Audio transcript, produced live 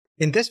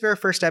In this very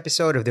first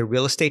episode of the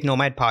Real Estate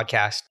Nomad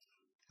podcast,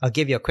 I'll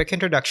give you a quick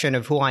introduction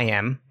of who I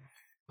am.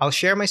 I'll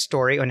share my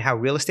story on how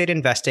real estate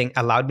investing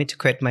allowed me to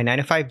quit my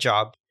 9-to-5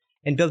 job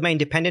and build my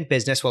independent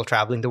business while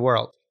traveling the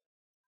world.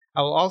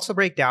 I will also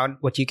break down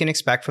what you can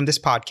expect from this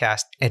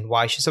podcast and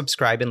why you should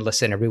subscribe and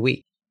listen every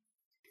week.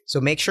 So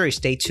make sure you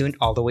stay tuned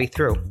all the way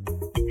through.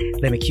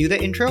 Let me cue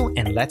the intro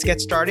and let's get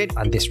started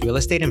on this real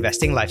estate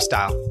investing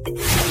lifestyle.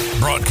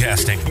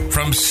 Broadcasting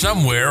from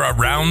somewhere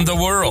around the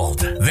world,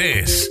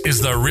 this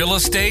is the Real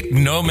Estate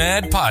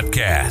Nomad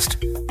Podcast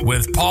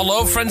with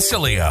Paulo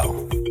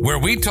Francilio, where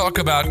we talk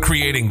about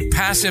creating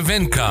passive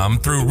income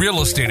through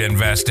real estate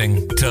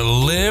investing to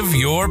live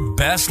your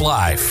best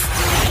life.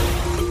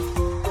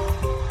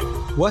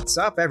 What's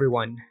up,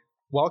 everyone?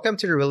 Welcome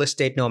to the Real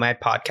Estate Nomad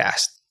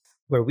Podcast,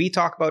 where we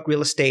talk about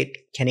real estate,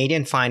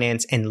 Canadian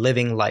finance, and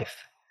living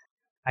life.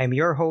 I am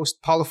your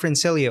host, Paulo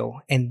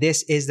Francilio, and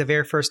this is the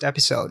very first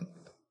episode.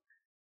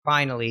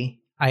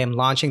 Finally, I am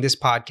launching this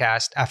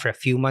podcast after a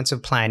few months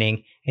of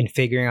planning and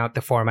figuring out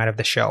the format of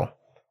the show.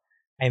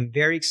 I am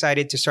very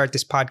excited to start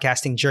this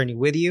podcasting journey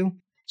with you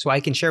so I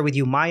can share with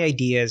you my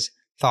ideas,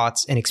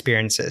 thoughts, and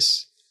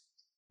experiences.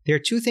 There are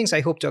two things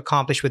I hope to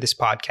accomplish with this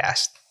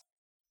podcast.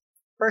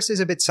 First is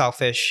a bit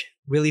selfish,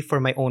 really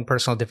for my own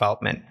personal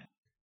development.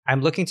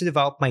 I'm looking to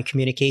develop my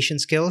communication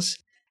skills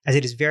as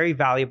it is a very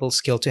valuable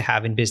skill to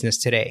have in business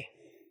today.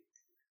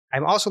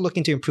 I'm also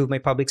looking to improve my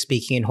public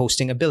speaking and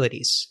hosting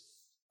abilities.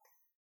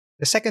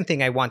 The second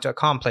thing I want to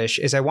accomplish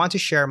is I want to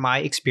share my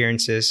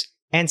experiences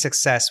and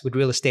success with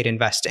real estate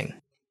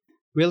investing.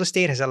 Real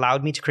estate has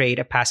allowed me to create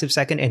a passive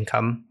second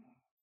income.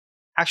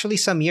 Actually,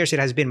 some years it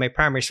has been my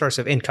primary source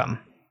of income.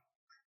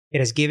 It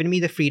has given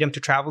me the freedom to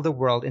travel the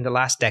world in the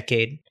last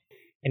decade,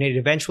 and it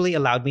eventually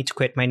allowed me to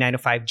quit my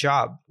 9-to-5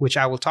 job, which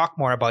I will talk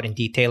more about in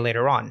detail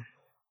later on.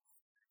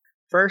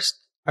 First,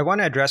 I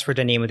want to address where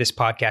the name of this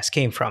podcast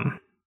came from.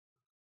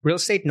 Real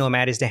Estate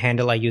Nomad is the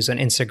handle I use on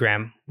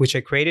Instagram, which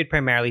I created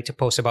primarily to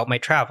post about my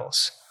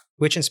travels,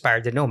 which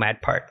inspired the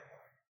nomad part.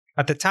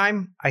 At the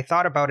time, I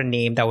thought about a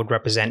name that would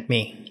represent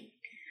me.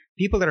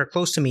 People that are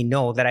close to me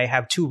know that I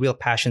have two real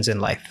passions in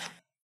life.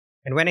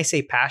 And when I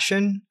say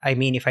passion, I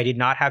mean if I did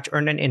not have to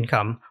earn an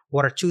income,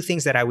 what are two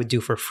things that I would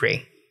do for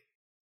free?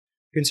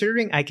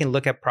 Considering I can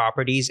look at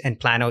properties and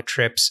plan out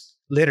trips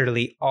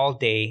literally all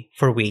day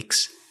for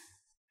weeks,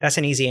 that's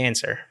an easy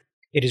answer.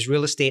 It is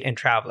real estate and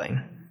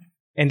traveling.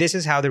 And this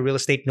is how the Real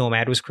Estate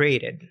Nomad was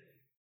created.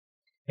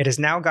 It has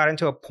now gotten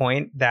to a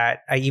point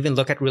that I even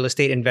look at real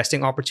estate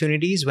investing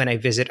opportunities when I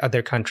visit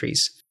other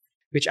countries,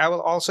 which I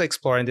will also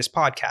explore in this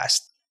podcast.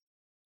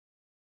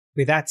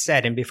 With that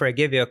said, and before I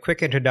give you a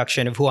quick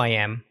introduction of who I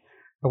am,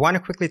 I want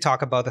to quickly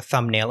talk about the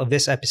thumbnail of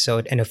this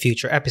episode and of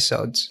future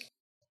episodes.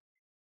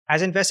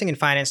 As investing in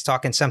finance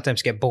talk can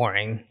sometimes get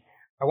boring,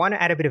 I want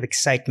to add a bit of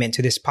excitement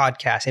to this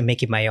podcast and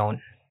make it my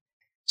own.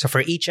 So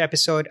for each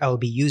episode, I will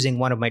be using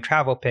one of my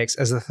travel pics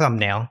as the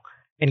thumbnail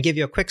and give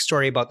you a quick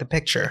story about the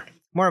picture,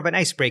 more of an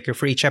icebreaker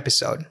for each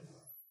episode.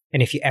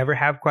 And if you ever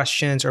have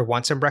questions or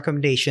want some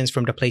recommendations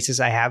from the places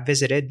I have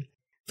visited,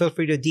 feel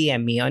free to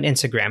DM me on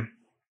Instagram.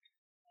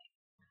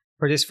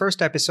 For this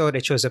first episode, I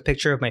chose a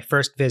picture of my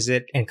first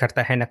visit in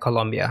Cartagena,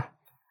 Colombia.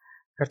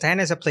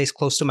 Cartagena is a place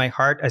close to my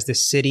heart as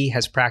this city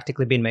has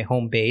practically been my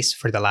home base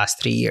for the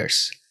last 3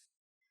 years.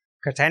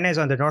 Cartagena is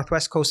on the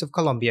northwest coast of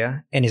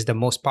Colombia and is the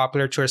most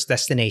popular tourist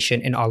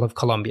destination in all of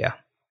Colombia.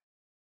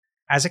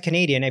 As a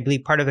Canadian, I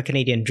believe part of the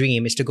Canadian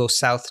dream is to go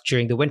south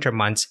during the winter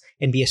months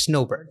and be a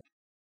snowbird.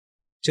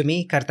 To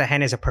me,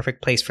 Cartagena is a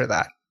perfect place for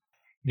that.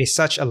 It is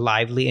such a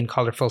lively and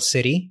colorful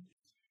city.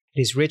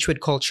 It is rich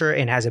with culture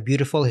and has a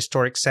beautiful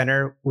historic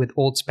center with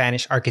old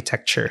Spanish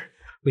architecture,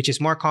 which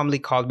is more commonly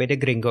called by the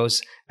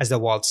gringos as the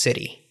walled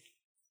city.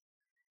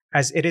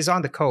 As it is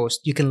on the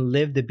coast, you can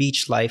live the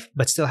beach life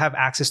but still have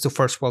access to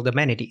first world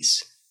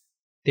amenities.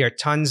 There are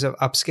tons of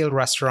upscale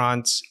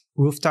restaurants,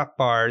 rooftop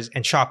bars,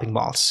 and shopping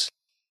malls.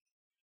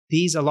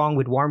 These, along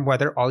with warm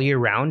weather all year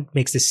round,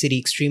 makes the city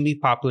extremely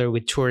popular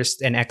with tourists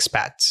and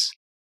expats.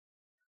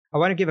 I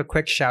want to give a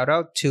quick shout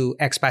out to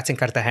Expats in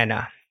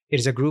Cartagena. It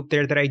is a group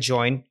there that I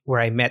joined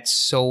where I met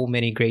so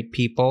many great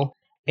people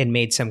and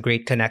made some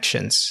great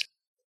connections.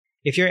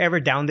 If you're ever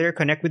down there,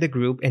 connect with the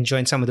group and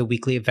join some of the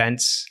weekly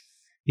events.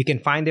 You can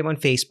find them on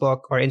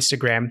Facebook or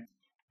Instagram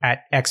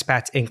at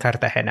Expats in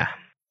Cartagena.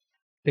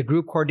 The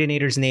group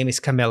coordinator's name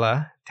is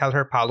Camilla. Tell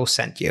her Paulo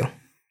sent you.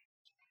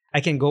 I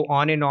can go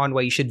on and on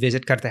why you should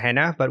visit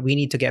Cartagena, but we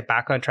need to get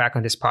back on track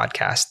on this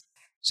podcast.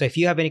 So if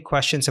you have any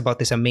questions about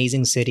this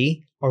amazing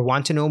city or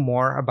want to know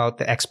more about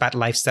the expat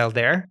lifestyle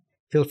there,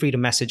 feel free to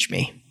message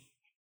me.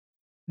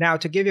 Now,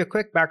 to give you a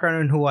quick background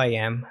on who I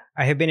am,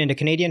 I have been in the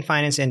Canadian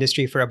finance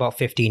industry for about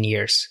 15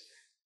 years.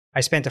 I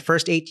spent the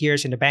first 8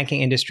 years in the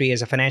banking industry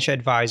as a financial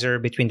advisor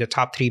between the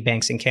top 3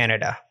 banks in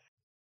Canada.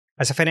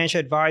 As a financial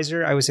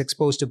advisor, I was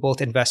exposed to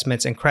both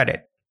investments and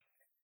credit.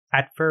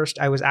 At first,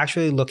 I was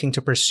actually looking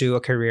to pursue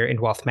a career in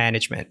wealth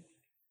management.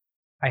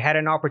 I had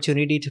an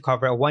opportunity to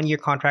cover a 1-year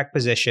contract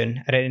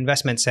position at an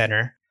investment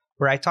center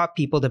where I taught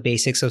people the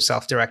basics of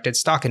self-directed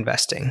stock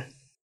investing.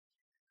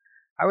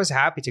 I was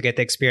happy to get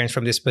the experience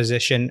from this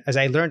position as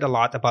I learned a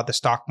lot about the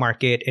stock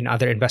market and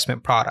other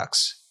investment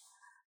products.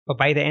 But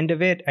by the end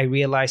of it, I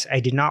realized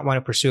I did not want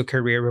to pursue a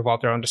career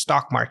revolved around the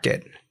stock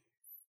market.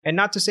 And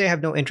not to say I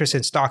have no interest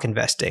in stock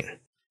investing.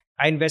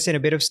 I invest in a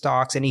bit of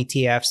stocks and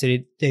ETFs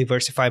to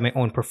diversify my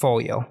own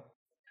portfolio.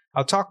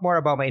 I'll talk more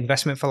about my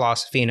investment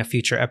philosophy in a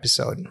future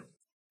episode.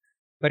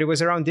 But it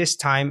was around this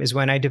time is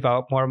when I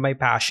developed more of my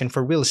passion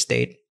for real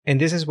estate, and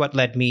this is what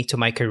led me to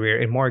my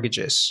career in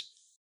mortgages.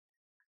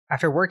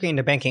 After working in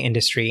the banking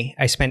industry,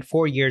 I spent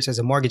 4 years as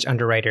a mortgage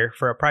underwriter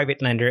for a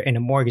private lender and a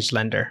mortgage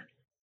lender.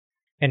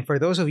 And for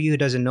those of you who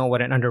doesn't know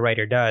what an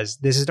underwriter does,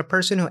 this is the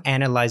person who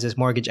analyzes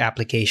mortgage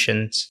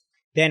applications,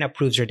 then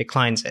approves or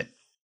declines it.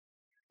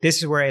 This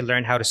is where I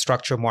learned how to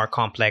structure more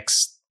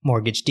complex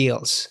mortgage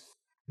deals.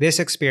 This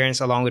experience,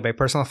 along with my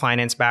personal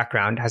finance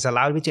background, has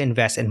allowed me to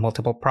invest in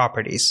multiple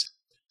properties,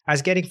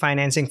 as getting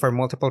financing for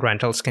multiple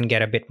rentals can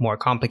get a bit more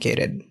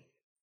complicated.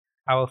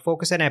 I will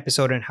focus an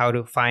episode on how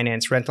to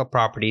finance rental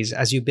properties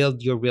as you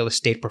build your real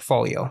estate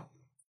portfolio.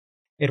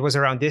 It was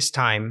around this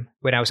time,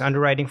 when I was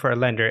underwriting for a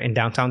lender in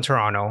downtown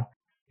Toronto,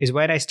 is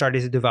when I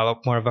started to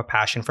develop more of a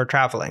passion for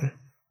traveling.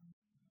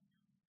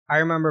 I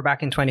remember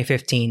back in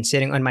 2015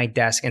 sitting on my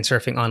desk and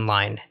surfing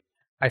online.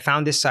 I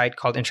found this site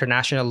called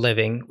International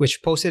Living,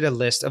 which posted a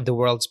list of the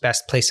world's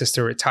best places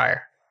to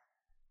retire.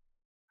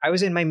 I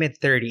was in my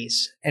mid-30s,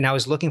 and I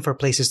was looking for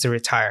places to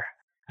retire.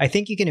 I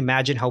think you can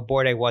imagine how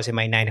bored I was in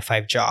my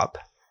 9-to-5 job.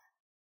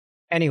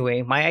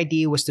 Anyway, my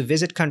idea was to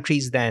visit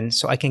countries then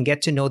so I can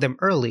get to know them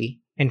early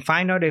and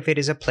find out if it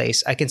is a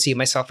place I can see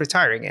myself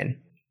retiring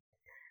in.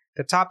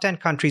 The top 10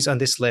 countries on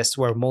this list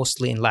were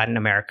mostly in Latin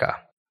America.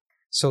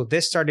 So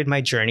this started my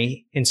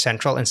journey in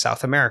Central and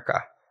South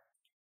America.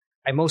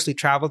 I mostly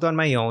traveled on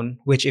my own,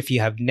 which if you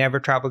have never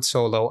traveled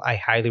solo, I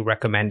highly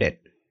recommend it.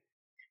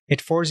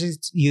 It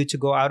forces you to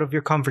go out of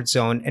your comfort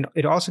zone, and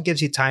it also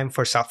gives you time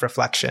for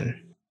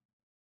self-reflection.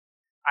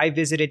 I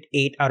visited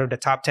 8 out of the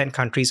top 10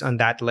 countries on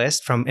that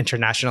list from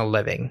International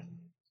Living.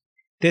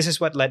 This is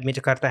what led me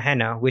to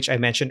Cartagena, which I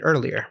mentioned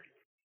earlier.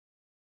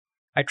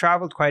 I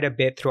traveled quite a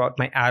bit throughout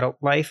my adult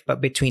life,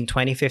 but between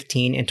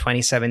 2015 and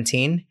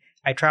 2017,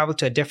 I traveled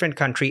to a different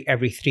country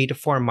every 3 to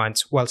 4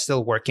 months while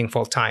still working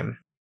full-time.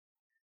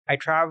 I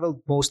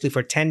traveled mostly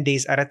for 10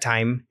 days at a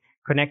time,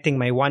 connecting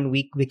my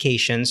 1-week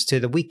vacations to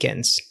the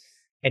weekends.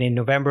 And in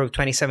November of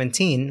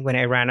 2017, when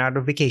I ran out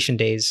of vacation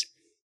days,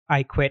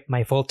 I quit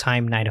my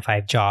full-time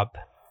 9-to-5 job.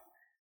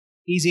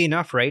 Easy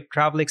enough, right?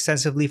 Travel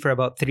extensively for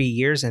about 3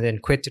 years and then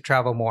quit to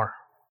travel more.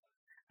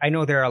 I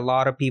know there are a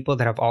lot of people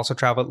that have also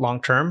traveled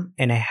long-term,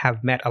 and I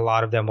have met a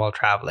lot of them while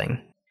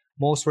traveling.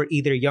 Most were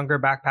either younger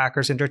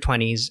backpackers in their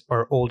 20s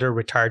or older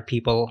retired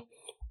people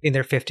in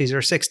their 50s or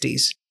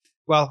 60s.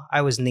 Well,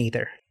 I was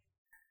neither.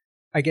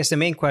 I guess the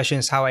main question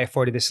is how I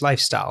afforded this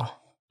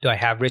lifestyle. Do I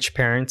have rich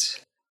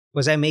parents?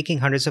 Was I making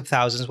hundreds of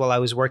thousands while I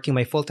was working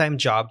my full-time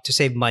job to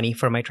save money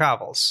for my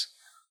travels?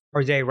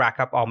 Or did I rack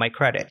up all my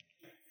credit?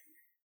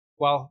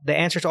 Well, the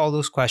answer to all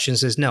those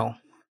questions is no.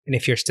 And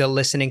if you're still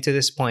listening to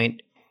this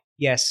point,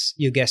 yes,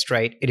 you guessed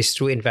right, it is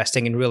through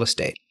investing in real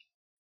estate.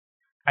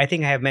 I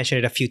think I have mentioned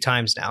it a few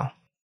times now.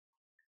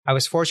 I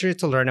was fortunate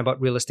to learn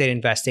about real estate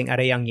investing at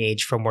a young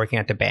age from working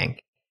at the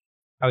bank.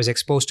 I was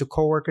exposed to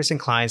coworkers and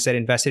clients that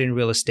invested in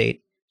real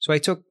estate, so I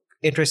took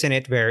interest in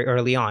it very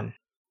early on.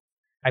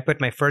 I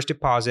put my first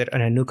deposit on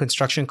a new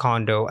construction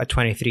condo at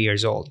 23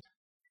 years old.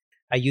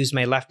 I used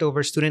my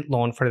leftover student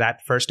loan for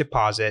that first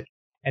deposit,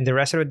 and the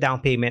rest of the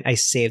down payment I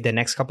saved the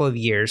next couple of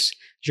years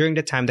during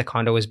the time the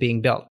condo was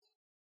being built.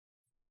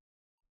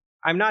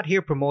 I'm not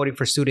here promoting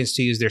for students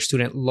to use their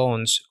student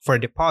loans for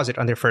a deposit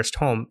on their first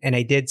home, and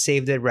I did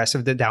save the rest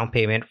of the down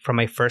payment from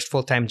my first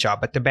full-time job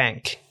at the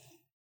bank.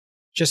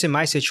 Just in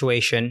my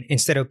situation,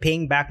 instead of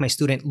paying back my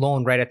student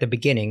loan right at the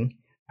beginning,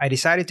 I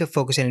decided to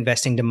focus on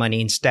investing the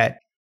money instead.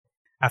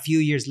 A few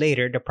years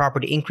later, the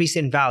property increased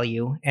in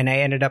value and I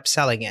ended up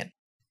selling it.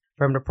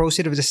 From the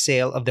proceeds of the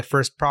sale of the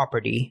first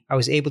property, I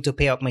was able to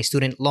pay out my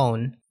student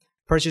loan,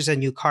 purchase a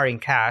new car in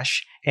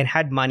cash, and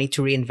had money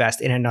to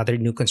reinvest in another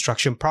new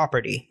construction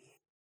property.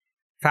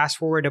 Fast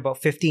forward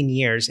about 15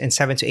 years and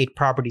 7 to 8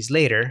 properties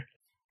later,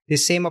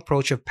 this same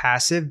approach of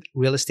passive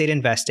real estate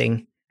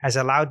investing has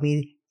allowed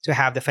me to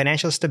have the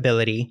financial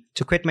stability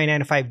to quit my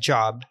 9-to-5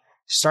 job,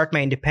 start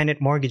my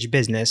independent mortgage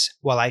business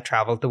while I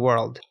traveled the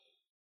world.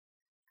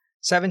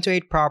 7 to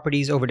 8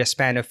 properties over the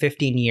span of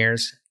 15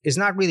 years is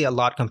not really a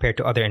lot compared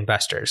to other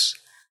investors.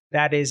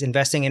 That is,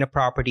 investing in a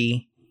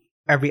property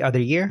every other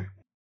year.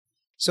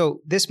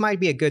 So this might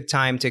be a good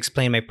time to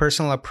explain my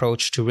personal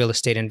approach to real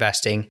estate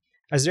investing,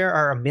 as there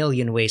are a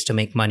million ways to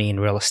make money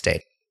in real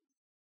estate.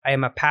 I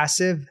am a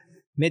passive,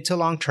 mid to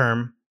long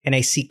term, and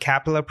I seek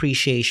capital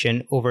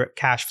appreciation over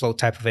cash flow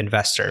type of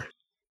investor.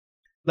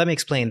 Let me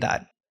explain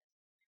that.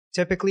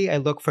 Typically, I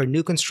look for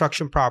new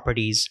construction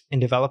properties in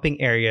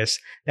developing areas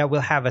that will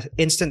have an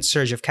instant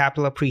surge of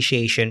capital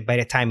appreciation by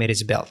the time it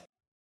is built.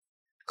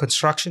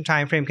 Construction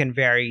timeframe can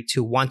vary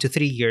to 1 to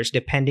 3 years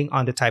depending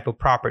on the type of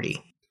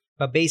property.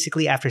 But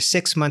basically, after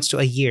 6 months to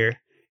a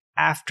year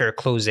after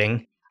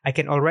closing, I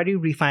can already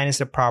refinance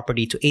the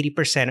property to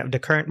 80% of the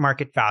current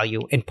market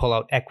value and pull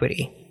out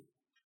equity.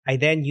 I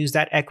then use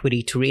that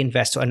equity to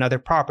reinvest to another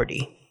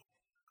property.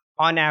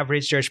 On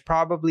average, there's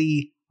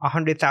probably a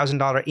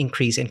 $100,000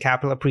 increase in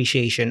capital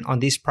appreciation on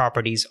these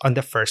properties on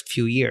the first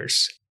few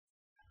years.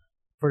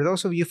 For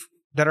those of you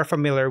that are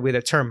familiar with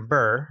the term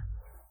BRRRR,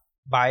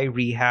 buy,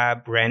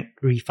 rehab, rent,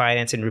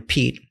 refinance, and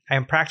repeat, I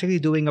am practically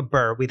doing a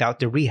BRRRR without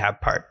the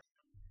rehab part.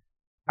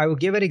 I will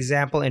give an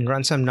example and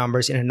run some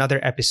numbers in another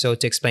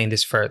episode to explain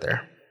this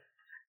further.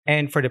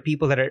 And for the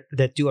people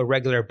that do a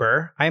regular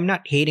BRRRR, I am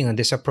not hating on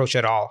this approach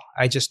at all.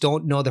 I just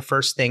don't know the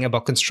first thing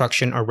about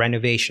construction or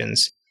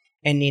renovations.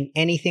 And in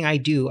anything I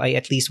do, I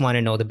at least want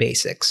to know the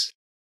basics.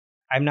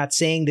 I'm not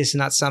saying this is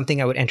not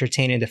something I would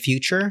entertain in the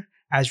future,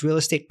 as real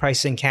estate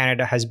prices in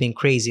Canada has been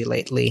crazy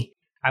lately.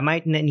 I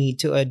might need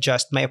to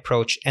adjust my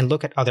approach and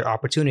look at other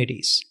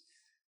opportunities.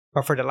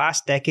 But for the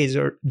last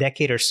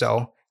decade or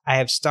so, I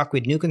have stuck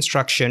with new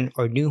construction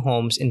or new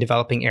homes in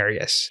developing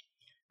areas.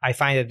 I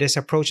find that this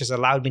approach has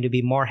allowed me to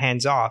be more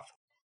hands-off,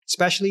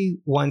 especially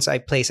once I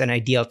place an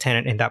ideal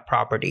tenant in that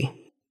property.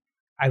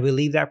 I will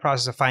leave that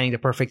process of finding the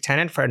perfect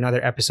tenant for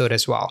another episode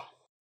as well.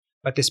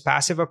 But this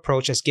passive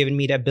approach has given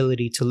me the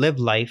ability to live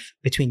life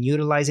between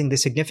utilizing the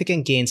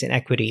significant gains in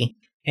equity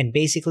and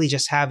basically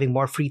just having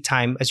more free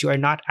time as you are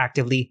not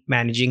actively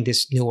managing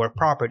these newer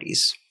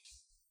properties.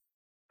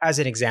 As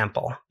an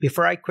example,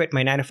 before I quit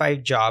my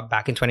 9-to-5 job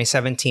back in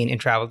 2017 and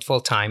traveled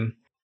full-time,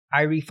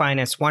 I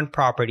refinanced one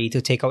property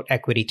to take out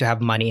equity to have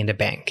money in the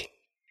bank,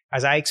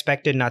 as I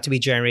expected not to be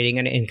generating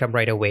an income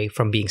right away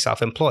from being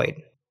self-employed.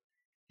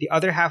 The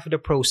other half of the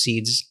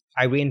proceeds,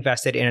 I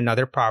reinvested in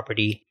another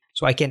property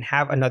so I can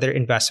have another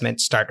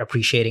investment start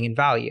appreciating in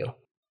value.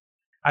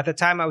 At the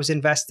time, I was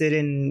invested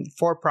in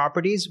 4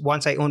 properties,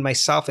 ones I owned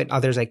myself and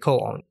others I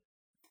co-owned.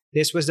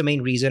 This was the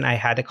main reason I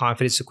had the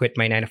confidence to quit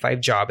my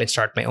 9-to-5 job and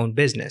start my own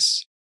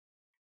business.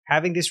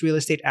 Having these real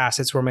estate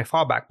assets were my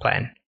fallback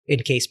plan, in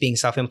case being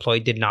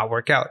self-employed did not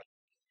work out.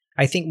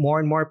 I think more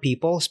and more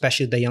people,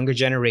 especially the younger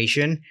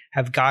generation,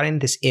 have gotten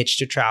this itch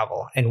to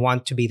travel and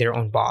want to be their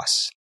own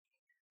boss.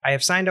 I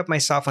have signed up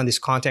myself on this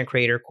content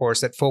creator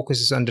course that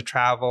focuses on the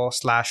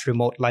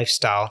travel/remote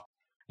lifestyle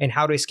and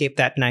how to escape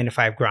that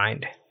 9-to-5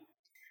 grind.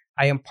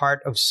 I am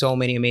part of so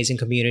many amazing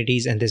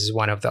communities, and this is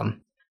one of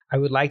them. I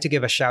would like to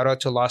give a shout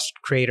out to Lost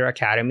Creator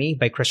Academy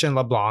by Christian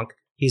LeBlanc.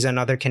 He's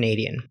another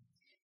Canadian.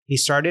 He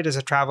started as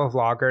a travel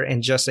vlogger,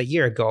 and just a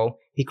year ago,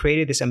 he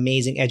created this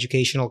amazing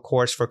educational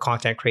course for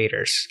content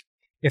creators.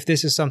 If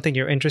this is something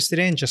you're interested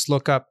in, just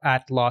look up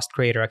at Lost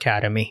Creator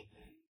Academy.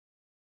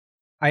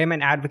 I am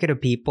an advocate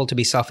of people to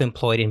be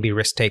self-employed and be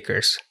risk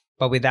takers.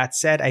 But with that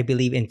said, I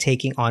believe in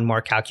taking on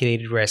more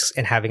calculated risks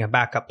and having a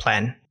backup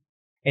plan.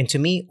 And to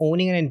me,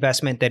 owning an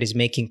investment that is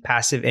making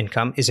passive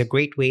income is a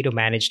great way to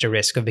manage the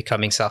risk of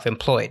becoming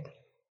self-employed.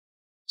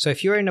 So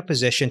if you're in a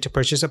position to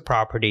purchase a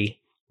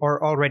property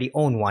or already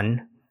own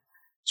one,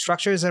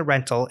 structure as a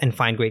rental and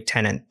find great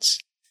tenants.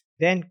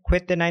 Then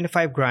quit the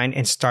 9-to-5 grind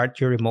and start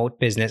your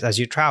remote business as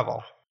you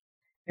travel.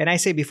 And I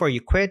say before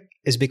you quit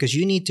is because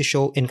you need to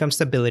show income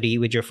stability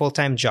with your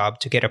full-time job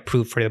to get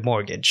approved for the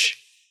mortgage.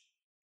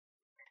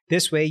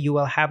 This way, you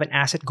will have an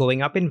asset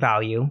going up in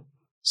value,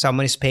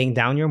 someone is paying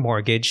down your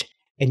mortgage,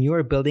 and you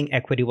are building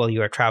equity while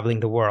you are traveling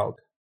the world.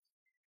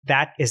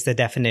 That is the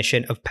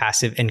definition of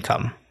passive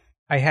income.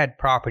 I had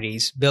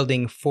properties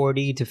building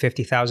 $40,000 to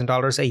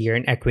 $50,000 a year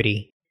in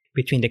equity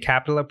between the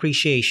capital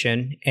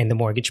appreciation and the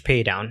mortgage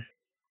paydown.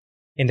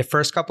 In the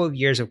first couple of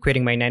years of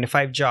quitting my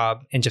 9-to-5 job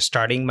and just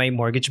starting my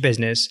mortgage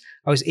business,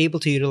 I was able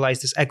to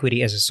utilize this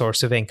equity as a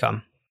source of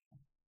income.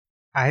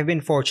 I have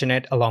been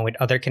fortunate, along with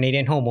other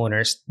Canadian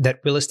homeowners, that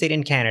real estate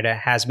in Canada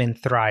has been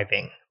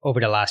thriving over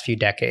the last few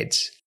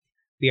decades.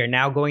 We are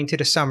now going to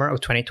the summer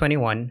of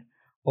 2021,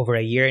 over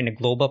a year in a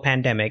global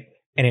pandemic,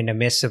 and in the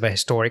midst of a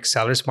historic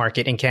seller's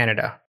market in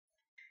Canada.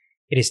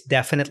 It is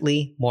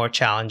definitely more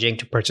challenging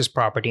to purchase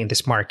property in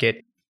this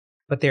market,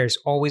 but there is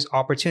always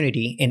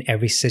opportunity in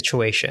every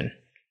situation.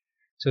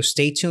 So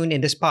stay tuned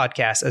in this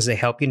podcast as I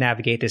help you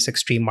navigate these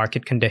extreme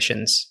market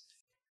conditions.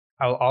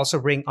 I will also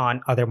bring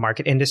on other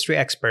market industry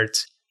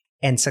experts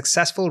and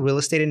successful real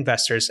estate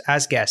investors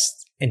as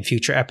guests in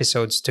future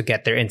episodes to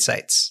get their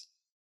insights.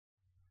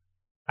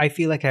 I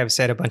feel like I have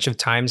said a bunch of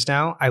times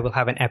now, I will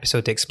have an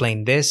episode to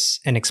explain this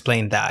and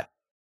explain that.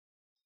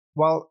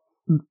 Well,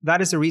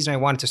 that is the reason I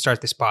wanted to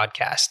start this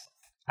podcast.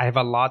 I have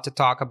a lot to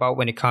talk about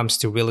when it comes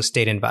to real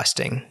estate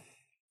investing.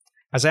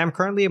 As I am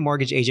currently a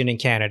mortgage agent in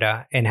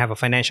Canada and have a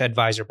financial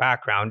advisor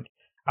background,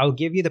 I will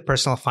give you the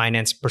personal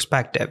finance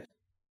perspective.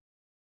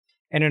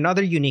 And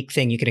another unique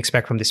thing you can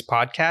expect from this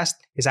podcast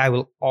is I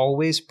will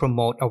always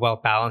promote a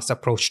well-balanced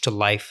approach to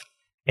life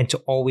and to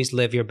always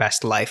live your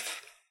best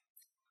life.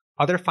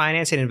 Other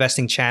finance and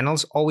investing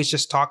channels always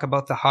just talk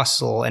about the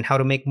hustle and how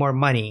to make more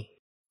money.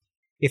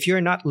 If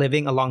you're not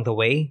living along the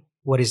way,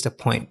 what is the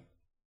point?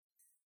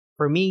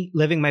 For me,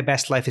 living my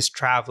best life is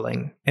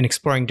traveling and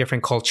exploring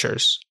different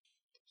cultures.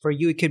 For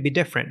you, it could be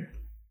different.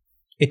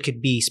 It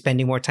could be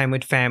spending more time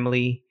with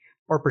family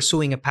or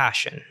pursuing a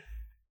passion.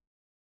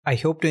 I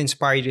hope to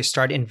inspire you to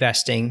start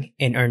investing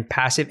and earn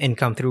passive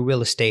income through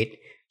real estate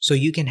so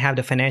you can have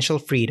the financial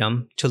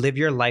freedom to live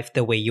your life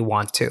the way you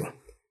want to.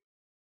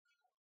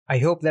 I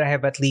hope that I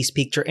have at least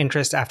piqued your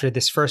interest after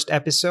this first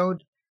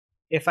episode.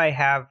 If I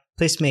have,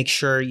 please make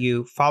sure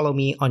you follow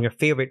me on your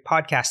favorite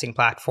podcasting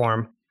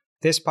platform.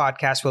 This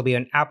podcast will be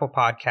on Apple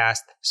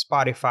Podcast,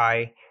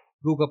 Spotify,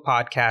 Google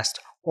Podcast,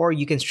 or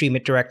you can stream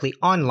it directly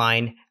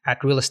online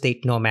at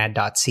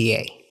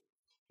realestatenomad.ca.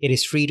 It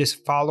is free to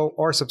follow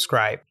or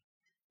subscribe.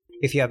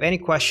 If you have any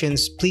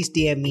questions, please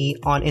DM me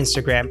on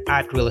Instagram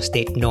at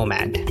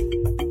realestatenomad.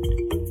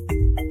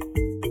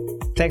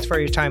 Thanks for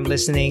your time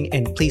listening,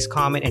 and please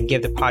comment and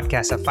give the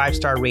podcast a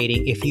 5-star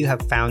rating if you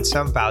have found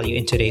some value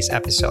in today's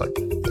episode.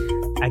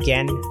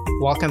 Again,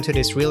 welcome to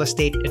this real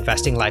estate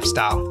investing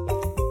lifestyle.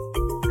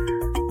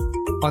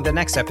 On the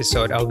next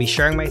episode, I'll be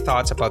sharing my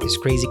thoughts about this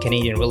crazy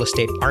Canadian real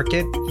estate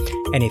market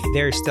and if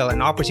there is still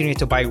an opportunity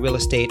to buy real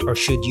estate or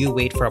should you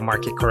wait for a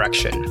market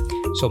correction.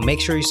 So make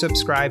sure you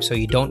subscribe so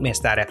you don't miss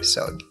that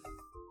episode.